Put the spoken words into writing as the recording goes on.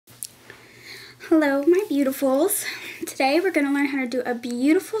Hello, my beautifuls. Today we're going to learn how to do a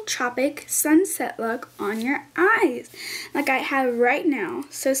beautiful tropic sunset look on your eyes, like I have right now.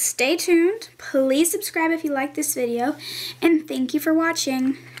 So stay tuned. Please subscribe if you like this video, and thank you for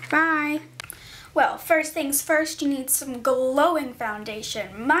watching. Bye. Well, first things first, you need some glowing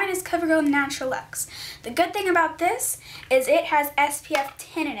foundation. Mine is CoverGirl Natural Luxe. The good thing about this is it has SPF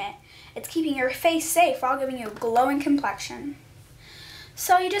 10 in it. It's keeping your face safe while giving you a glowing complexion.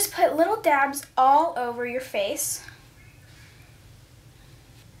 So you just put little dabs all over your face.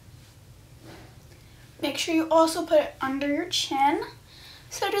 Make sure you also put it under your chin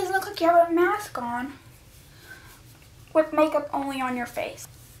so it doesn't look like you have a mask on with makeup only on your face.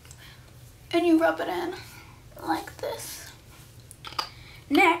 And you rub it in like this.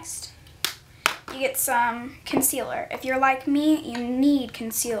 Next, you get some concealer. If you're like me, you need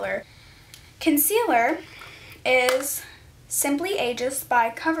concealer. Concealer is Simply Ageless by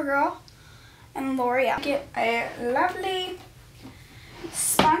CoverGirl and L'Oreal. Get a lovely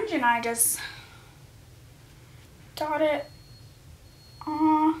sponge and I just dot it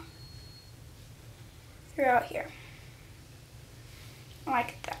throughout here,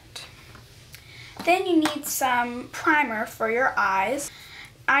 like that. Then you need some primer for your eyes.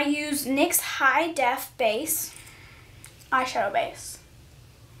 I use NYX High Def Base eyeshadow base.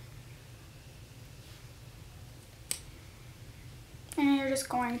 And you're just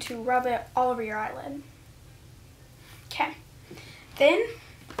going to rub it all over your eyelid. Okay. Then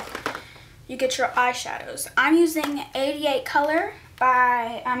you get your eyeshadows. I'm using 88 Color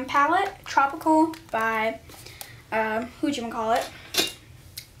by Palette, Tropical by whatchamacallit.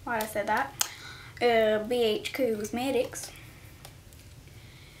 Why did I say that? BH Cosmetics.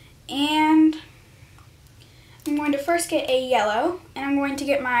 And I'm going to first get a yellow, and I'm going to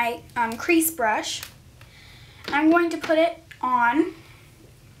get my crease brush. I'm going to put it on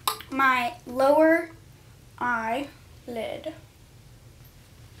my lower eyelid.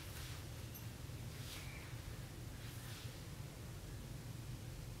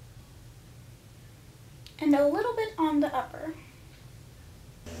 And a little bit on the upper.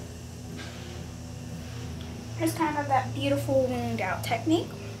 Just kind of have that beautiful wound out technique.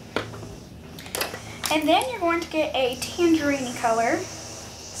 And then you're going to get a tangerine color.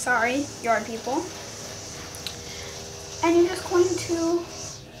 Sorry, yard people. And you're just going to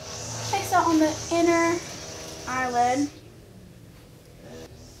place that on the inner eyelid.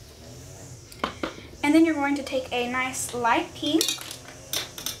 And then you're going to take a nice light pink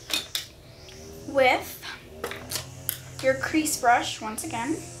with your crease brush once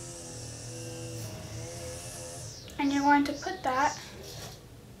again. And you're going to put that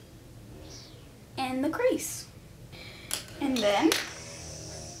in the crease. And then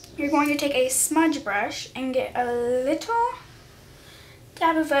you're going to take a smudge brush and get a little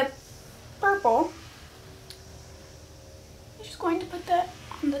dab of a purple. You're just going to put that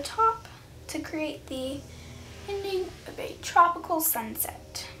on the top to create the ending of a tropical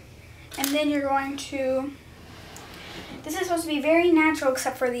sunset. And then you're going to, this is supposed to be very natural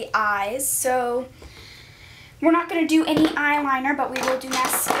except for the eyes, so we're not going to do any eyeliner, but we will do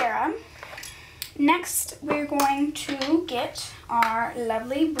mascara. Next, we're going to get our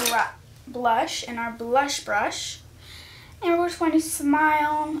lovely blush and our blush brush. And we're just going to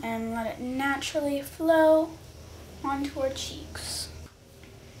smile and let it naturally flow onto our cheeks.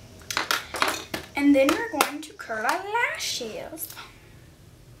 And then we're going to curl our lashes.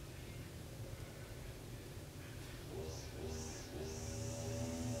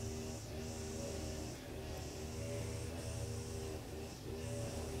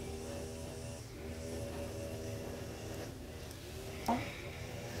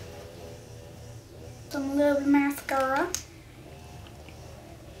 Some little mascara.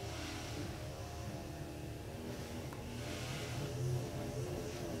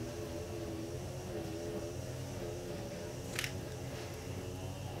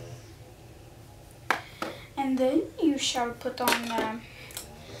 And then you shall put on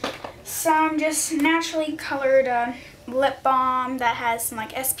some just naturally colored lip balm that has some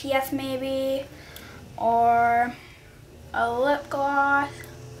like SPF maybe, or a lip gloss.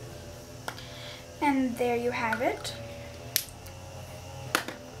 And there you have it.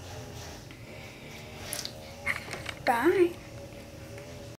 Bye.